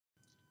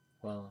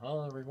Well,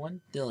 hello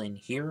everyone, Dylan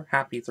here.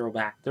 Happy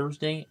Throwback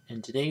Thursday,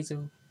 and today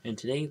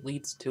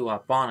leads to a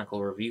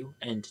Bionicle review,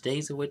 and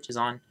today's of which is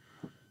on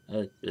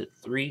the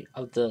three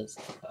of the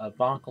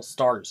Bionicle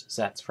Stars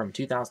sets from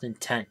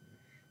 2010,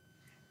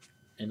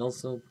 and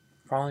also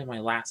probably my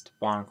last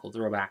Bionicle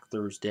Throwback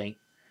Thursday.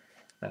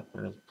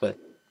 But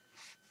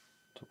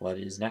what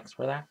is next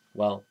for that?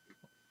 Well,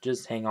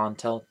 just hang on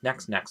till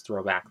next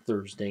Throwback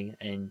Thursday,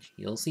 and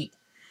you'll see.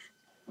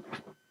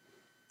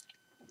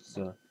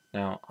 So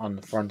now on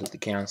the front of the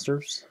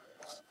canisters,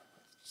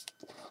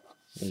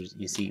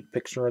 you see a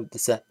picture of the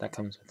set that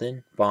comes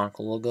within,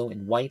 Bionicle logo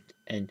in white,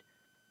 and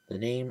the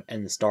name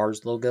and the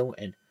stars logo,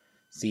 and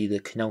see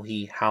the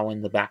Kanohi How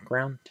in the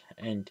background,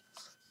 and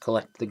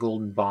collect the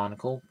golden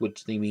Bionicle,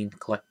 which they mean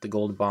collect the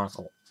golden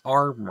Bionicle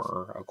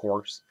armor, of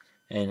course,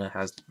 and it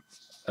has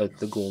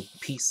the gold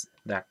piece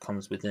that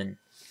comes within.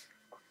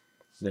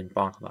 Then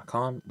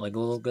Bionicle.com,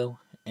 Lego logo,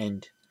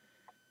 and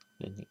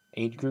then the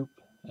age group,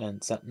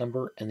 and set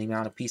number, and the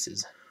amount of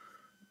pieces.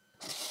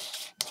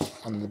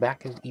 On the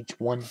back of each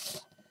one,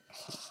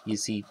 you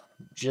see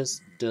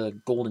just the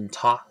golden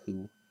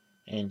Tahu,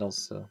 and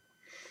also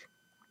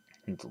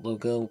the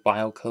logo,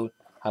 bio code,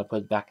 how to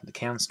put it back in the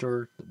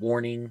canister, the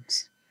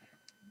warnings,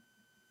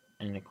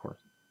 and of course,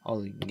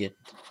 all you can get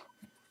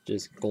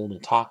just golden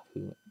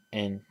Tahu,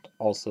 and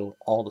also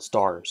all the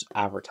stars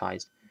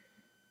advertised,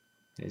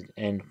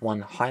 and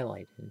one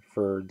highlighted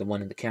for the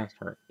one in the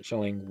canister,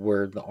 showing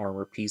where the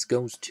armor piece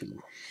goes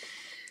to.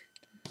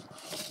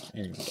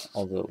 And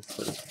although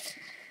for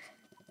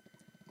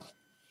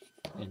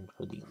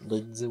the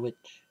lids of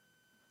which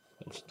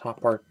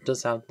top part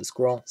does have the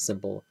scroll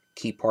symbol,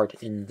 key part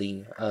in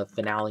the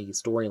finale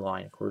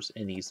storyline, of course,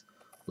 and these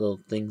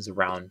little things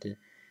around it.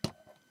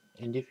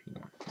 And if you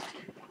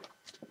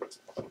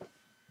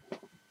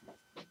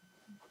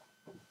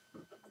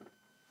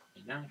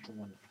and now if you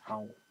wonder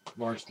how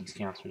large these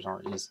canisters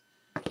are is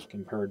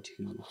compared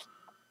to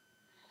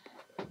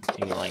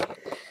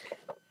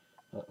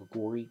a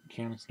gory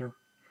canister,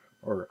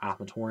 or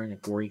Alphatorian, a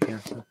gory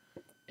canister,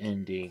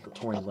 and a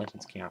Gatorian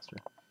Legends canister.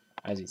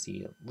 As you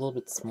see, a little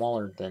bit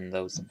smaller than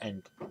those,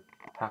 and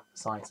half the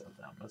size of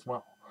them as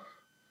well.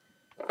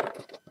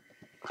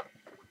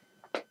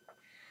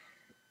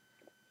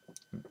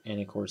 And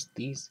of course,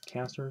 these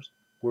canisters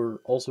were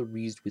also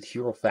reused with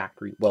Hero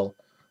Factory, well,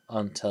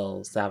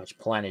 until Savage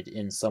Planet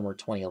in summer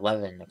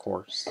 2011, of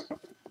course.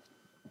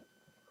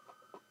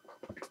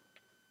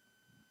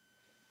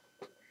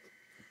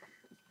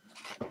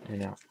 And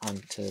now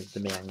onto the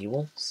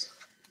manuals.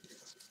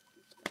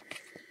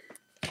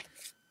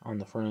 On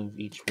the front of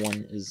each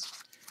one is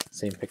the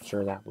same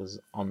picture that was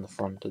on the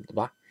front of the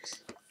box,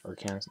 or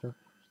canister.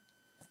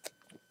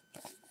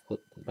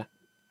 Flip the back.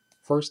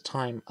 First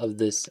time of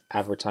this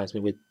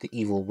advertisement with the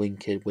Evil Wing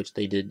Kit, which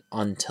they did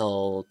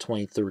until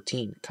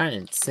 2013. Kind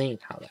of insane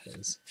how that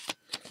is.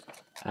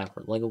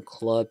 After Lego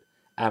Club,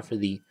 after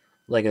the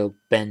Lego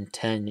Ben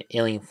 10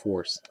 Alien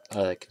Force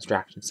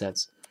construction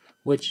sets,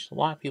 which a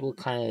lot of people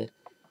kind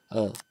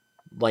of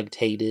liked,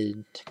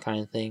 hated,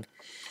 kind of thing.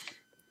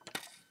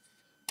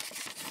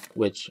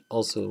 Which I'll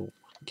also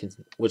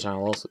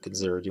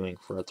consider doing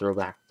for a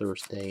Throwback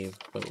Thursday,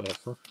 but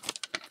whatever.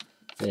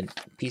 Then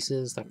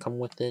pieces that come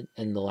with it,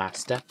 and the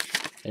last step,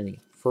 and the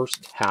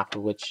first half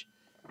of which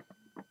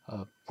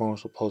a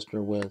promotional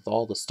poster with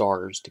all the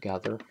stars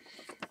together,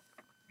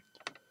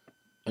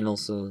 and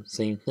also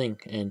same thing,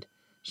 and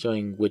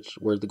showing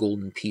where the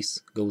golden piece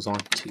goes on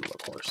to, of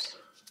course.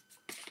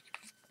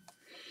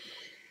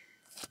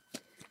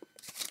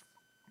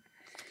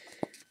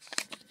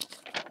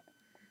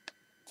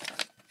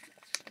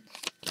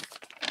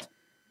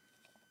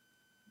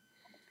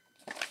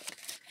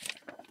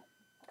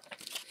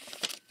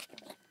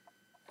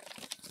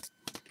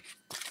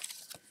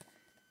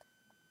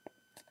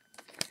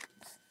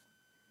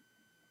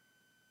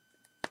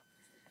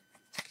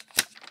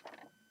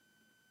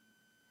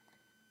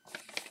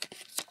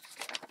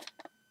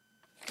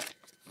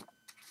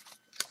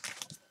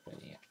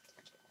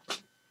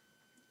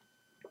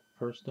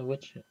 First of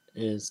which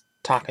is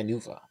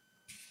Takanua,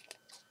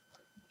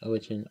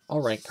 which is an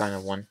alright kind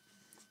of one,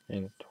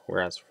 and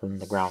whereas from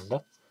the ground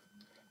up,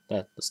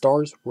 that the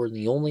stars were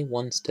the only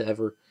ones to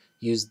ever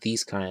use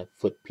these kind of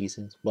foot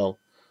pieces, well,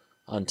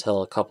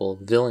 until a couple of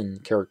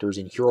villain characters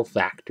in Hero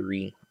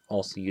Factory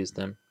also used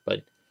them,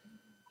 but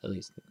at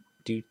least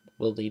they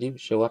do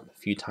show up a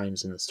few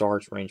times in the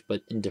stars range,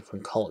 but in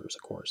different colors,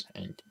 of course.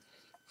 And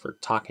for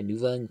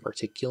Takanua in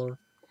particular,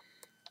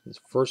 is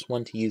the first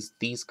one to use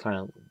these kind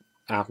of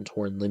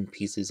Avatar and limb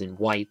pieces in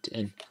white,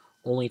 and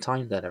only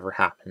time that ever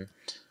happened.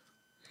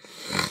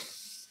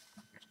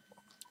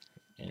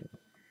 And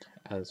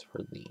as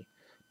for the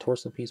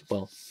torso piece,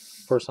 well,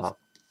 first off,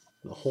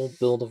 the whole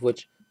build of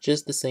which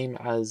just the same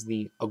as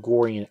the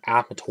Agorian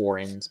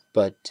Avatorians,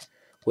 but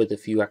with a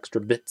few extra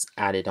bits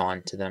added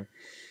on to them.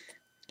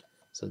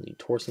 So the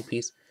torso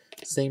piece,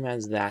 same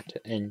as that,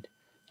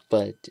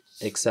 but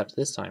except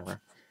this time around,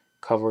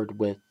 covered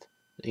with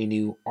a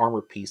new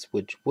armor piece,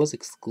 which was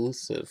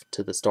exclusive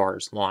to the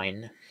Stars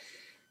line.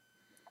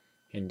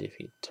 And if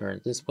you turn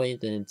it this way,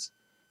 then it's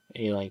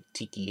a like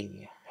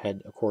tiki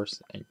head, of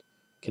course, and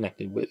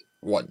connected with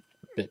one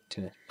bit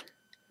to it.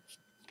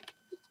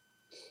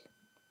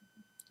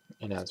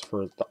 And as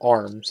for the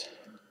arms,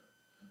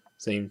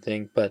 same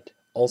thing, but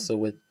also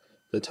with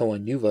the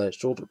Takanua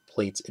shoulder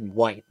plates in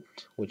white,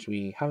 which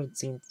we haven't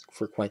seen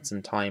for quite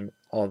some time,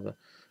 but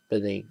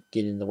they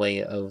get in the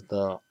way of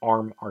the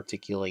arm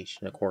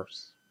articulation, of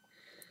course,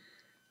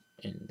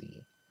 and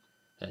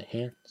the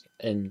hands,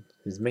 and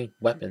his main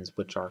weapons,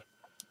 which are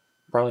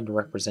probably to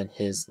represent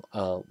his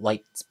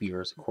light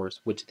spears, of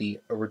course, which the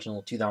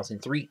original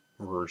 2003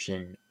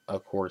 version,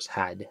 of course,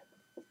 had.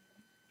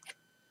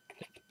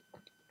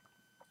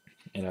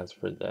 And as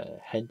for the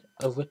head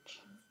of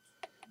which,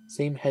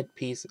 same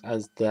headpiece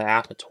as the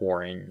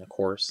Apatoran, of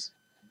course.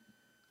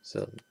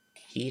 So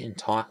he and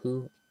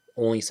Tahu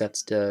only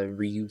sets to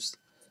reuse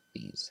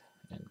these.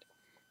 And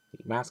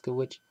the mask of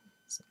which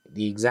is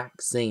the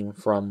exact same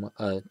from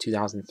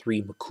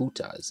 2003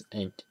 Makuta's,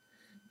 and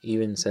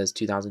even says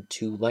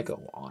 2002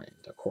 Lego on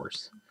it, of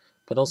course.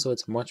 But also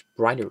it's a much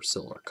brighter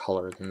silver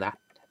color than that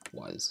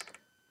was.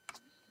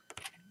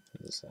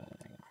 This,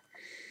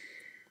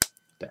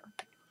 there.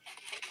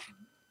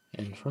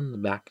 And from the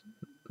back,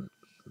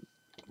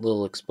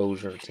 little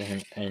exposure to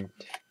him, and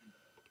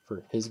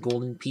for his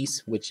golden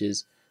piece, which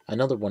is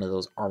another one of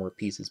those armor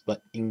pieces,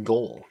 but in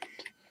gold.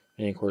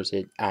 And of course,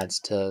 it adds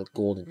to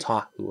golden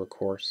Tahu, of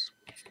course.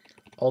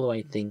 Although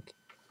I think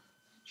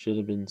should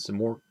have been some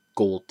more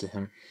gold to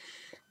him.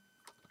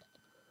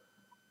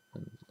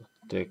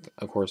 To,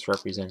 of course,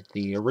 represent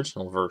the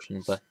original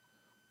version, but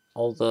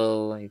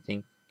although I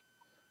think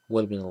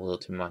would have been a little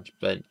too much,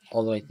 but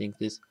although I think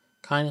this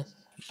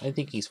I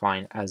think he's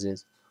fine as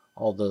is,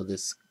 although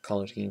this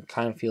color scheme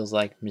kind of feels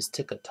like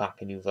Mystica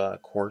Takanua,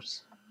 of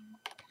course.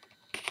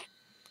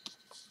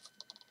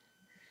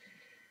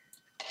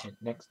 And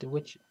next to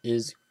which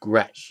is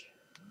Gresh,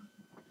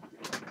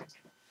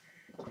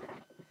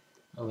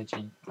 which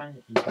is kind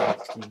of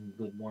interesting,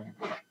 good one.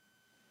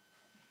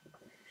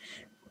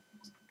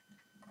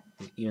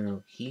 Even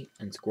though he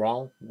and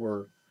Squall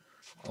were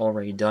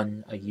already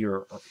done the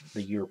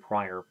year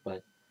prior,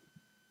 but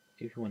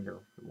if you wonder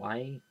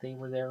why they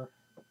were there,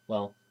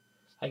 well,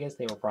 I guess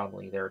they were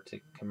probably there to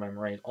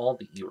commemorate all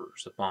the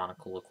years of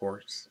Bionicle, of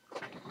course.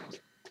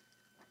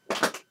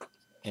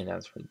 And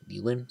as for the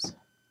limbs,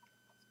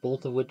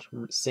 both of which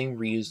same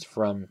reused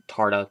from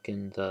Tarduk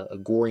and the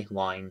Agori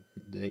line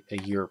a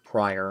year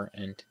prior,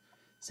 and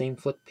same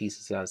foot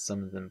pieces as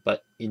some of them,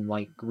 but in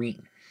light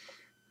green.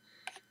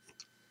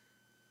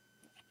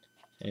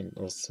 And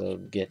also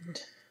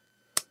get,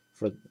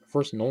 for the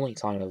first and only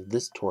time, of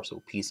this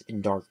torso piece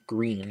in dark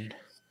green,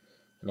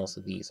 and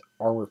also these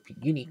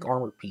unique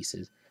armor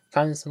pieces,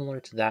 kind of similar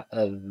to that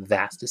of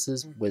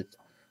Vastus's with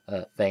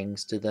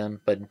fangs to them,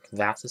 but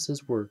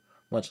Vastus's were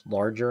much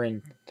larger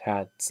and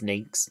had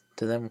snakes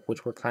to them,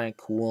 which were kind of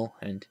cool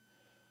and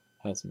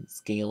had some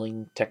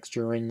scaling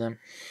texture in them.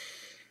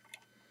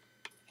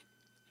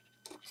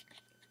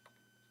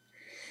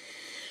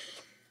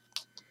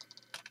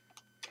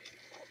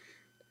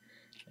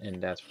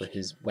 And as for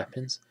his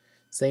weapons,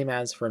 same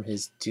as from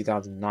his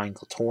 2009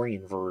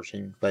 Clitorian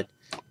version, but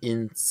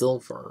in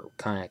silver,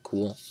 kind of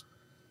cool.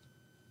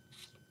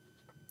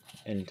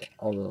 And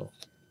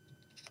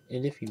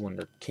if you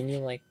wonder, can you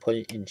like put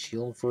it in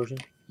shield version?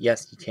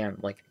 Yes, you can,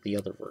 like the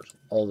other version.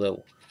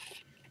 Although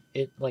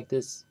it like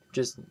this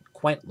just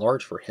quite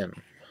large for him,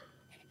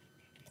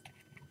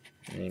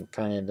 and it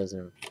kind of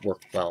doesn't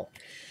work well.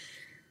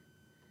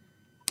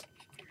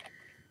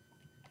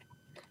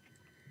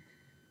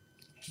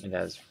 And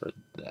as for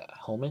the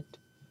helmet,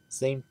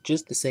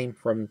 just the same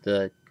from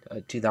the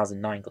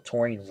 2009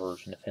 Clitorian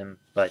version of him,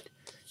 but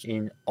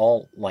in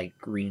all light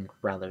green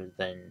rather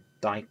than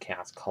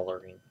die-cast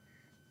coloring.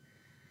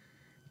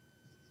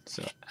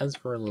 So as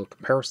for a little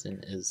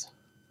comparison is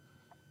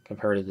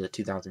compared to the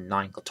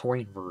 2009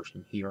 Clitorian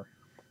version here.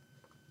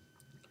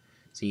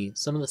 See,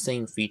 some of the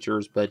same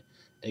features, but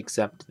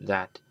except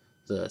that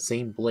the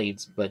same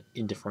blades, but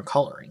in different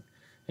coloring.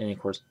 And of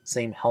course,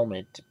 same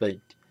helmet, but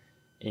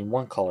in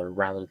one color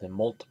rather than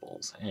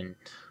multiples. And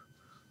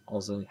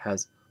also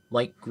has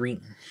light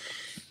green,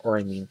 or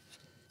I mean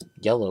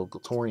yellow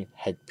Clitorian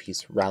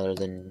headpiece rather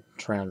than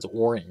trans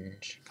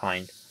orange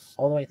kind.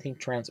 Although I think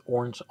trans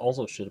orange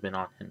also should have been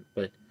on him,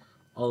 but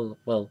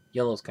well,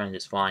 yellow's kind of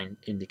just fine,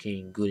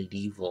 indicating good and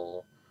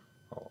evil,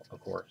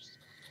 of course.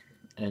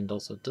 And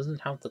also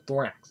doesn't have the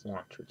thorax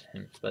launcher to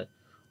him, but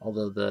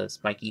although the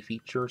spiky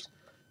features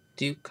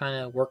do kind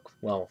of work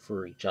well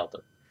for each other.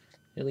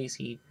 At least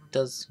he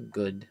does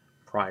good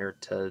prior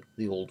to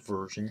the old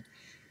version.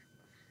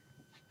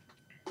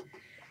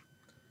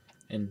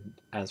 And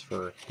as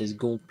for his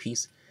gold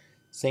piece,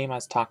 same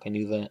as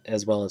Takanua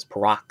as well as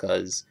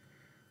Paraka's,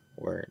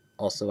 where it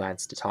also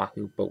adds to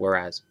Tahu, but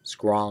whereas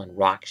Skrull and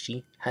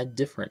Rakshi had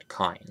different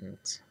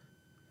kinds.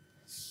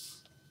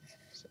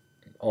 So,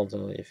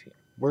 although if you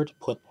were to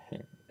put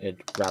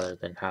it rather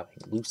than having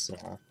loose and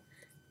all,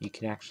 you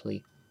can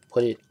actually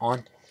put it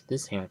on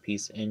this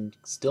handpiece and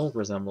still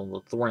resemble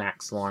the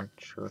Thorax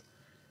launcher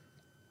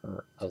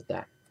of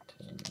that.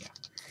 And, yeah.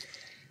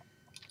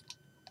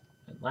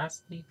 And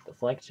lastly, the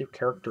flagship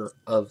character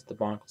of the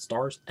Bionicle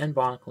Stars and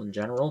Bionicle in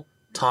general,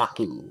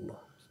 Tahu,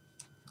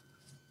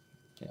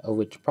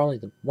 which probably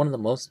one of the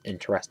most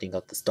interesting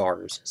of the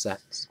Stars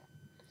sets.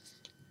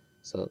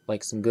 So,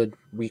 like some good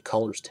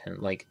recolors to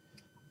him, like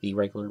the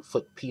regular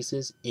foot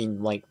pieces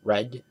in light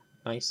red,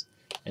 nice,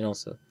 and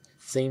also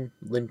same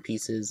limb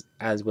pieces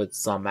as what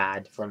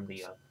Samad from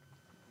the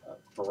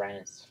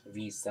Varanus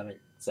V7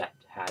 set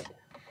had.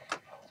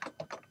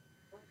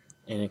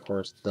 And of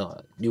course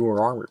the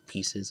newer armor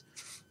pieces,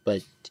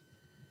 but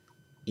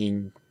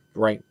in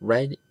bright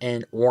red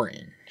and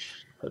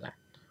orange for that.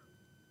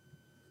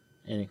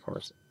 And of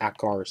course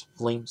Akar's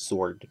flame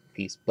sword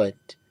piece,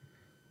 but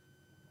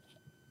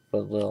a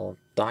little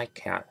dye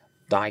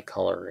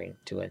coloring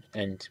to it,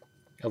 and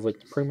of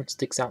what pretty much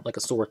sticks out like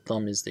a sore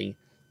thumb is the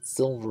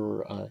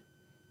silver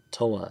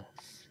Toa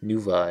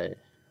Nuva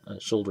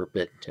shoulder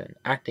bit,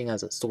 acting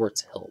as a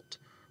sword's hilt.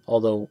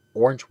 Although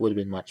orange would have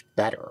been much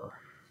better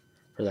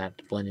for that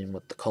to blend in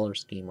with the color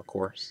scheme, of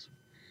course.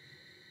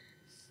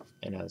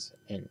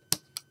 And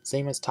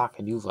same as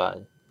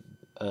Takanua,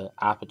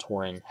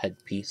 Apatoran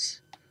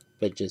headpiece,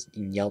 but just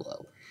in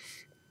yellow.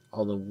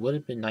 Although would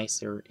have been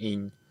nicer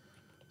in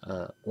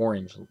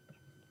orange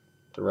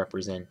to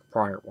represent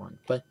prior one,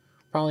 but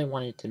probably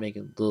wanted to make it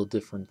a little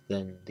different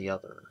than the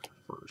other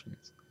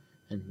versions.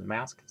 And the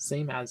mask,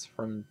 same as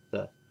from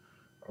the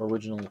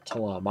original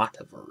Toa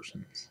Amata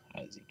versions,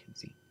 as you can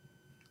see,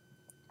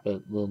 but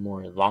a little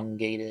more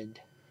elongated,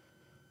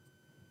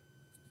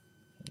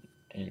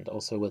 and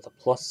also with a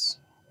plus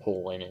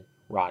hole in it,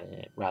 rod in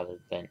it, rather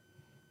than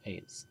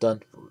a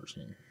stud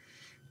version.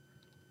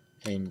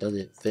 And does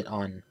it fit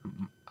on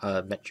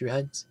Metru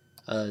heads?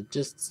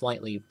 Just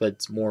slightly, but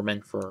it's more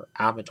meant for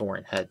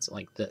Avatoran heads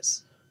like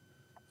this.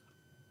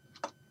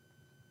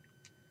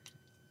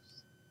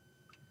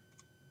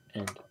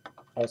 And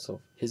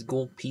also, his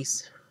gold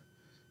piece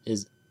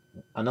is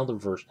another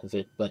version of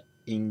it, but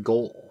in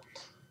gold,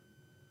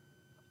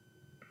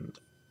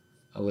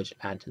 which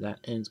add to that,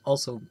 and it's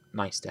also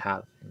nice to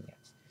have.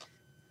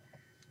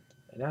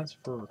 And as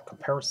for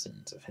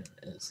comparisons of him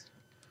is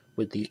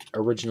with the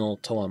original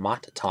Toa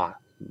Matata,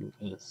 who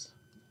is,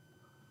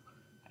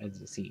 as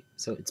you see,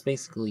 so it's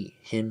basically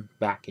him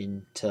back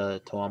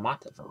into Toa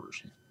Mata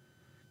version,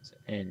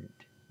 and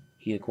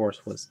he of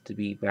course was to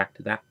be back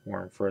to that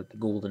form for the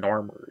golden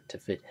armor to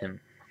fit him.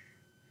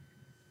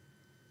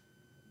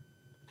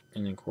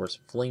 And of course,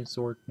 Flame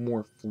Sword,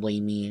 more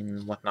flamey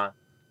and whatnot.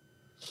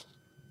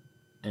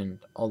 And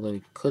although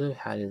he could have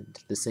had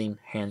the same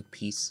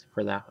handpiece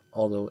for that,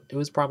 although it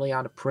was probably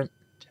out of print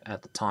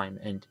at the time,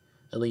 and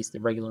at least the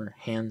regular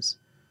hands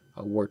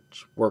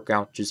work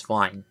out just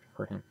fine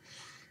for him.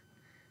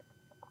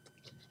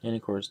 And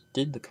of course,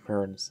 did the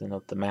comparison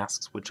of the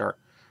masks, which are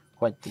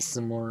quite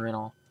dissimilar and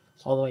all.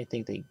 Although I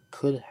think they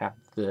could have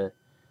the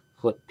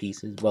foot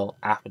pieces, well,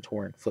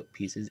 Apatoran foot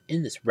pieces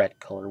in this red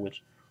color,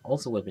 which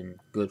also would have been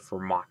good for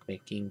mock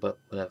making, but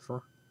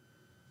whatever.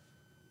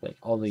 But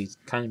although he's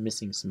kind of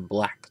missing some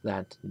black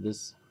that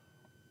this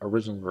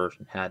original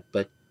version had,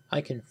 but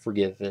I can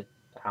forgive it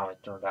how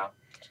it turned out.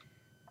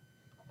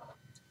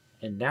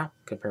 And now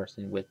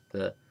comparison with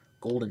the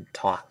golden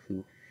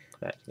Tahu.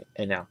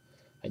 And now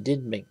I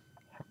did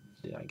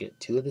I get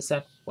 2 of the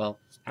set? Well,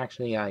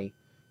 actually I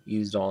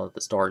used all of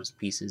the stars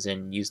pieces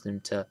and used them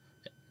to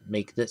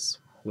make this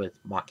with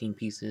mocking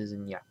pieces,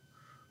 and yeah.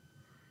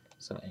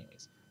 So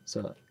anyways,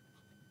 so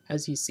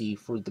as you see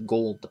for the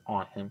gold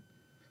on him,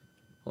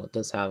 well, it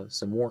does have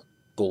some more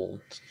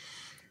gold.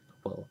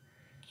 Well,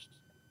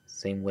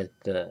 same with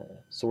the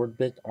sword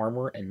bit,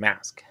 armor, and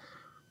mask.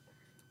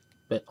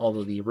 But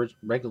although the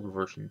regular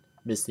version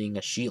missing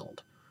a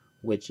shield,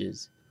 which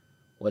is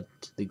what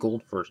the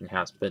gold version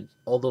has. But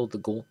although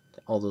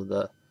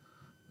the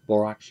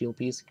Borak shield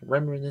piece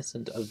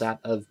reminiscent of that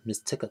of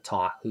Mystica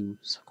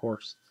Tahu's, of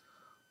course.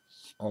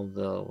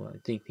 Although I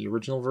think the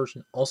original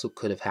version also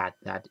could have had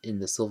that in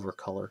the silver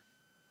color.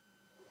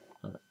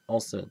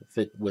 Also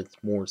fit with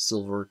more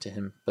silver to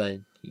him, but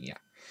yeah.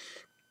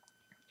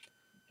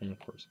 And of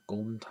course,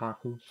 Golden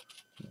Tahu,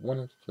 one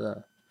of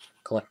the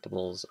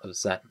collectibles of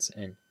sets,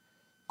 and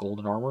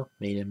golden armor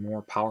made him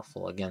more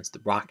powerful against the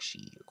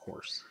Rakshi, of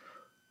course,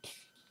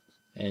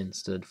 and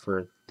stood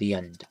for the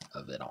end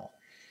of it all.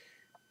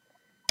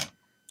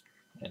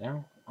 And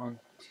now on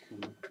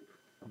to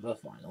the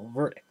final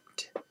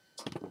verdict.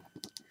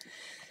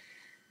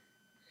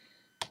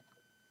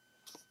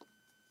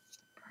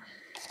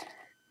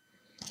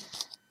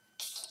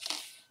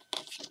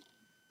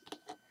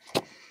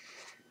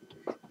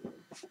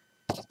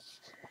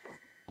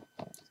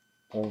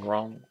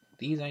 Overall,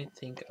 these I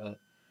think are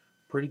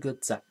pretty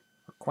good set,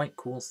 or quite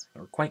cool,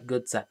 or quite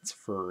good sets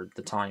for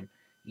the time,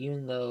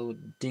 even though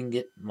it didn't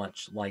get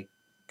much like,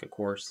 of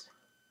course.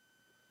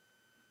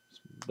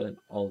 But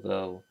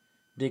although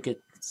the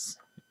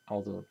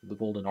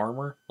golden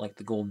armor, like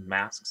the golden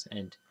masks,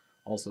 and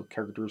also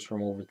characters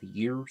from over the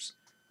years,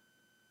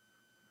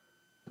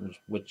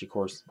 which of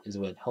course is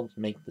what helped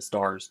make the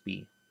stars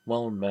be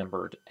well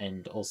remembered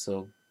and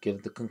also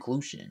give the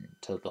conclusion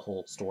to the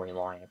whole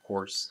storyline, of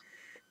course.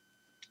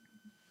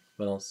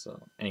 But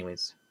also,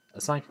 anyways,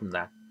 aside from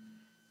that,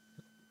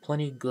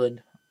 plenty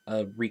good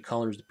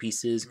recolors the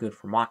pieces, good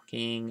for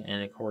mocking,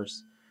 and of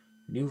course,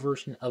 new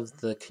version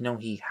of the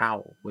Kanohi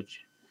Howl,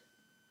 which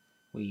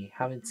we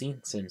haven't seen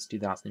since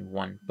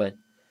 2001. But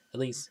at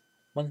least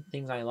one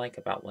thing I like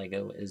about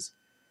Lego is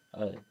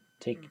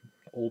take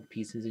old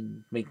pieces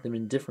and make them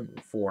in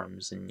different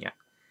forms, and yeah,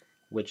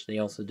 which they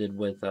also did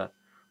with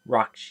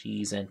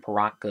Rakshi's and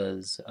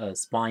Paraka's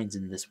spines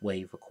in this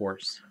wave, of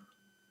course.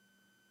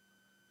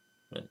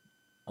 But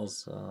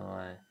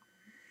also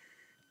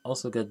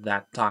good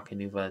that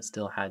Takanua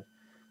still had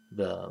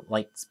the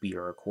light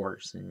spear, of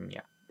course, and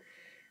yeah.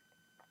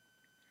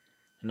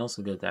 And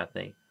also good that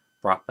they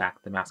brought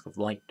back the Mask of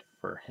Light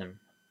for him.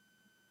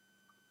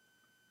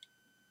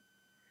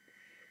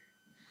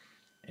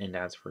 And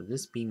as for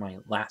this being my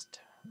last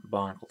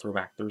Bionicle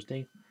Throwback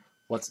Thursday,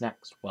 what's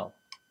next? Well,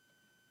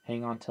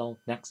 hang on till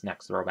next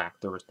Throwback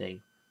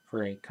Thursday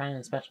for a kind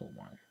of special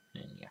one.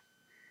 And yeah.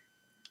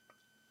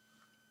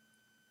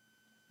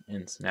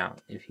 And so now,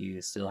 if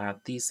you still have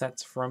these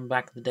sets from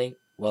back in the day,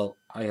 well,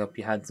 I hope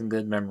you had some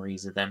good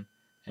memories of them.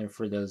 And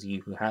for those of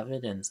you who have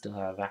it and still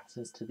have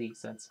access to these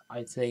sets,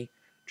 I'd say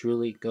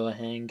truly go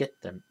ahead and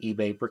get them.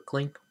 eBay,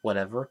 Bricklink,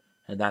 whatever.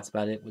 And that's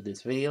about it with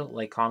this video.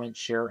 Like, comment,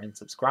 share, and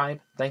subscribe.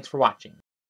 Thanks for watching.